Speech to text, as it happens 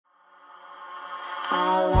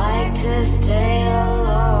I like to stay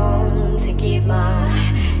alone to keep my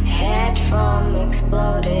head from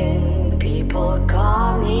exploding. People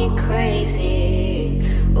call me crazy,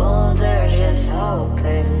 well they're just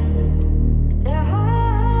hoping.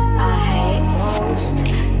 I hate most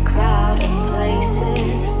crowded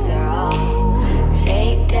places, they're all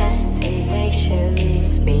fake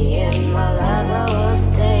destinations. Me and my lover will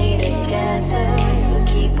stay together and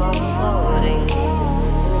keep on floating.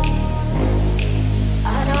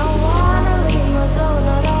 I don't wanna leave my zone,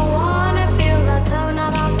 I don't wanna feel the tone.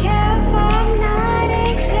 I don't care if I'm not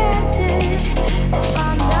accepted. If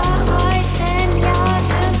I'm not right, then you're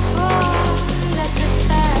just wrong. That's a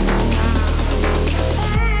fact now.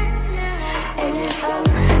 And if I'm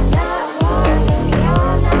not wrong, then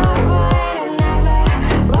you're not right. I'm never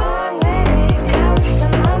wrong when it comes to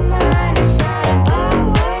my mind. It's not about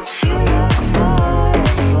what you look for,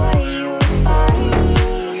 it's what you find.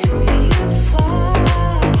 It's who you find.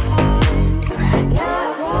 Not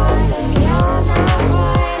wrong, then you're not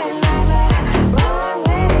right. I'm never wrong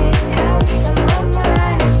when it comes to my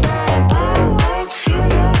mind. It's not about what you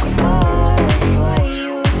look for, it's what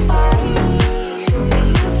you find. It's who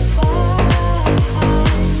you find.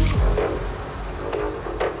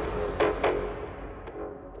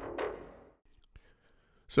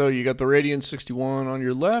 So you got the Radian 61 on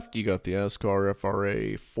your left, you got the Askar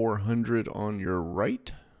FRA400 on your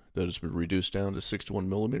right. That has been reduced down to 61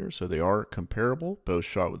 millimeters, so they are comparable, both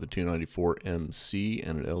shot with a 294 MC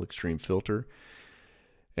and an L Extreme filter.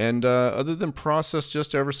 And other than process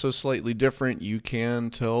just ever so slightly different, you can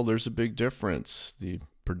tell there's a big difference. The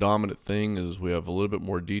predominant thing is we have a little bit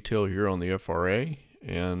more detail here on the FRA,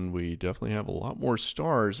 and we definitely have a lot more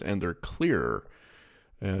stars, and they're clearer.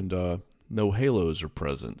 And no halos are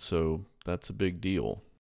present, so that's a big deal.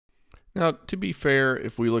 Now, to be fair,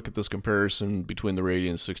 if we look at this comparison between the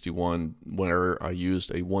Radian 61, where I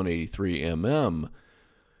used a 183mm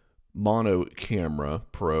mono camera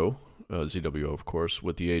pro, ZWO of course,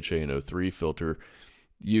 with the HA&03 filter,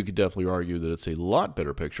 you could definitely argue that it's a lot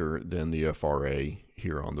better picture than the FRA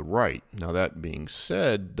here on the right. Now, that being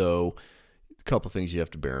said, though, a couple things you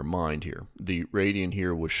have to bear in mind here. The Radian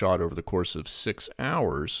here was shot over the course of 6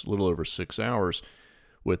 hours, a little over 6 hours,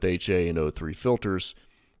 with HA&03 filters.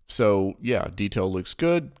 So yeah, detail looks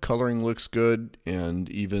good, coloring looks good, and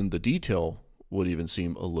even the detail would even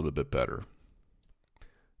seem a little bit better.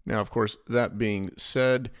 Now, of course, that being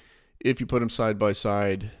said, if you put them side by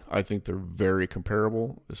side, I think they're very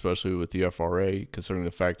comparable, especially with the FRA, considering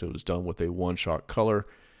the fact that it was done with a one-shot color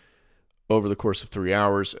over the course of 3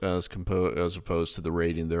 hours, as opposed to the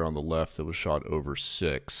Radian there on the left that was shot over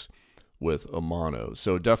 6 with a mono.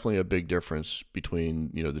 So definitely a big difference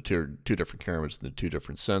between, you know, the two different cameras and the two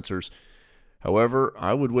different sensors. However,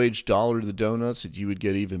 I would wage dollar to the donuts that you would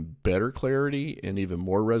get even better clarity and even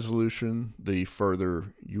more resolution the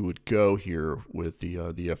further you would go here with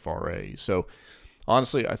the FRA. So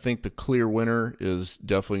honestly, I think the clear winner is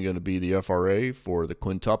definitely going to be the FRA for the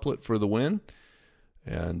quintuplet for the win.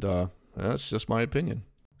 And that's just my opinion.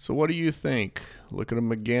 So what do you think? Look at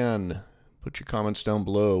them again. Put your comments down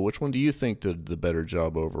below. Which one do you think did the better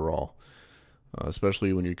job overall?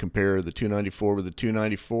 Especially when you compare the 294 with the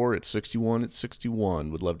 294 at 61 at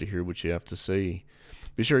 61. Would love to hear what you have to say.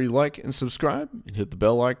 Be sure you like and subscribe and hit the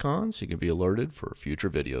bell icon so you can be alerted for future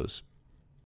videos.